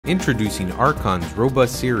Introducing Arkon's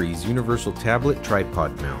Robust Series Universal Tablet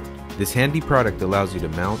Tripod Mount. This handy product allows you to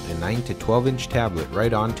mount a 9 to 12 inch tablet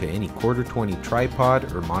right onto any quarter 20 tripod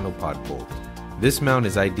or monopod bolt. This mount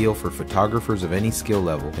is ideal for photographers of any skill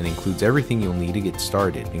level and includes everything you'll need to get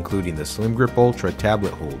started, including the Slim Grip Ultra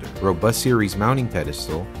tablet holder, Robust Series mounting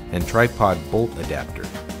pedestal, and tripod bolt adapter.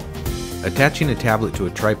 Attaching a tablet to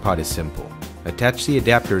a tripod is simple. Attach the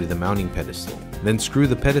adapter to the mounting pedestal, then screw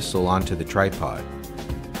the pedestal onto the tripod.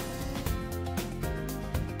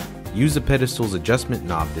 Use the pedestal's adjustment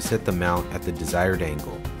knob to set the mount at the desired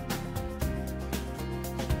angle.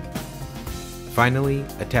 Finally,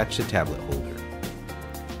 attach the tablet holder.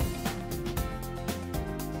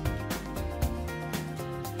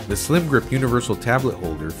 The Slim Grip Universal Tablet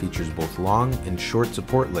Holder features both long and short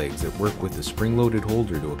support legs that work with the spring-loaded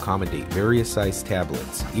holder to accommodate various sized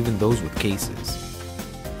tablets, even those with cases.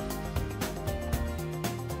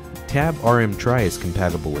 TABRMTRI is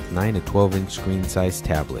compatible with 9 to 12 inch screen size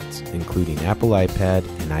tablets, including Apple iPad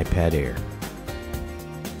and iPad Air.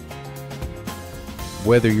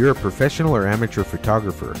 Whether you're a professional or amateur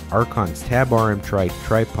photographer, Arkon's TABRMTRI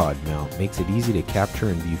tripod mount makes it easy to capture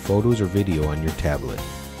and view photos or video on your tablet.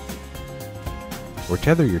 Or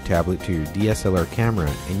tether your tablet to your DSLR camera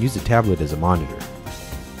and use the tablet as a monitor.